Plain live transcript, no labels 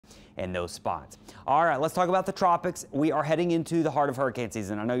in those spots. All right, let's talk about the tropics. We are heading into the heart of hurricane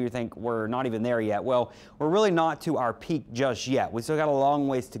season. I know you think we're not even there yet. Well, we're really not to our peak just yet. We still got a long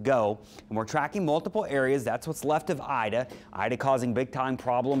ways to go, and we're tracking multiple areas. That's what's left of Ida. Ida causing big time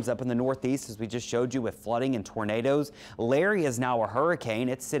problems up in the northeast, as we just showed you, with flooding and tornadoes. Larry is now a hurricane.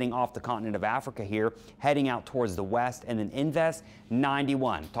 It's sitting off the continent of Africa here, heading out towards the west, and then Invest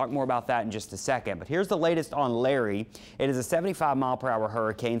 91. Talk more about that in just a second. But here's the latest on Larry. It is a 75-mile-per-hour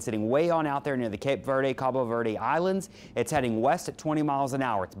hurricane sitting way on out there near the Cape Verde, Cabo Verde Islands. It's heading west at 20 miles an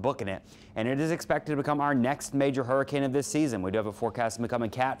hour. It's booking it, and it is expected to become our next major hurricane of this season. We do have a forecast to become a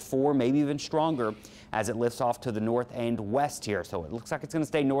Cat 4, maybe even stronger, as it lifts off to the north and west here. So it looks like it's going to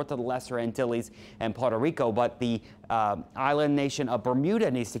stay north of the Lesser Antilles and Puerto Rico, but the island nation of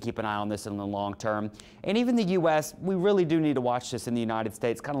Bermuda needs to keep an eye on this in the long term. And even the U.S., we really do need to watch this in the United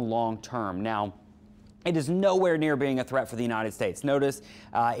States kind of long term. Now, it is nowhere near being a threat for the United States. Notice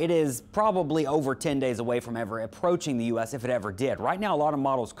it is probably over 10 days away from ever approaching the U.S. if it ever did. Right now, a lot of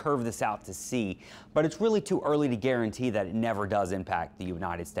models curve this out to sea, but it's really too early to guarantee that it never does impact the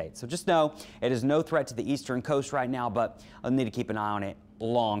United States. So just know it is no threat to the eastern coast right now, but I'll need to keep an eye on it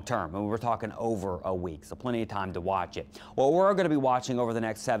long term, and we're talking over a week, so plenty of time to watch it. What we're going to be watching over the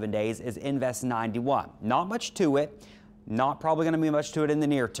next 7 days is Invest 91. Not much to it. Not probably going to be much to it in the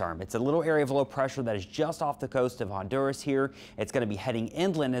near term. It's a little area of low pressure that is just off the coast of Honduras here. It's going to be heading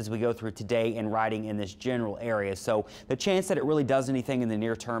inland as we go through today and riding in this general area. So the chance that it really does anything in the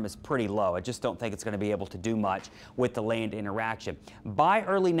near term is pretty low. I just don't think it's going to be able to do much with the land interaction. By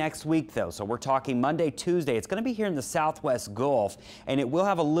early next week, though, so we're talking Monday, Tuesday, it's going to be here in the southwest Gulf, and it will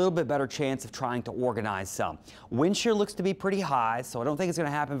have a little bit better chance of trying to organize some. Wind shear looks to be pretty high, so I don't think it's going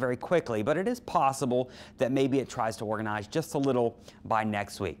to happen very quickly, but it is possible that maybe it tries to organize just a little by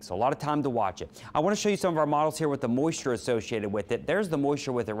next week. So a lot of time to watch it. I want to show you some of our models here with the moisture associated with it. There's the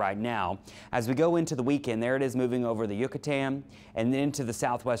moisture with it right now. As we go into the weekend, there it is moving over the Yucatan and then into the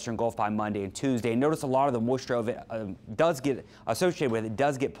southwestern Gulf by Monday and Tuesday. And notice a lot of the moisture of it does get associated with it,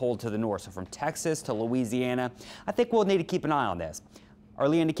 does get pulled to the north. So from Texas to Louisiana, I think we'll need to keep an eye on this.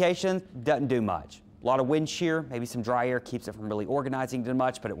 Early indications, doesn't do much. A lot of wind shear, maybe some dry air keeps it from really organizing too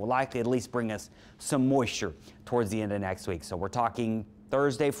much, but it will likely at least bring us some moisture towards the end of next week. So we're talking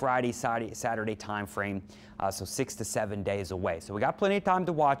Thursday, Friday, Saturday time frame, so 6 to 7 days away. So we got plenty of time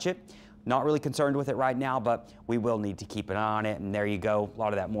to watch it. Not really concerned with it right now, but we will need to keep an eye on it. And there you go. A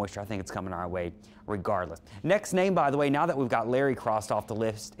lot of that moisture, I think it's coming our way regardless. Next name, by the way, now that we've got Larry crossed off the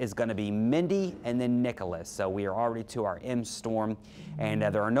list, is going to be Mindy and then Nicholas. So we are already to our M storm, and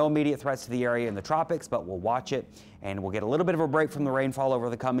there are no immediate threats to the area in the tropics, but we'll watch it, and we'll get a little bit of a break from the rainfall over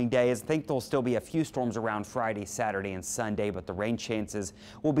the coming days. I think there'll still be a few storms around Friday, Saturday, and Sunday, but the rain chances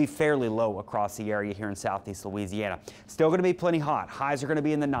will be fairly low across the area here in southeast Louisiana. Still going to be plenty hot. Highs are going to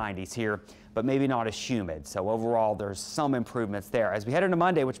be in the 90s here, but maybe not as humid. So overall, there's some improvements there. As we head into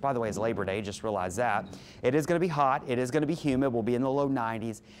Monday, which by the way is Labor Day, just realize that, it is going to be hot, it is going to be humid, we'll be in the low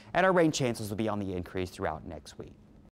 90s, and our rain chances will be on the increase throughout next week.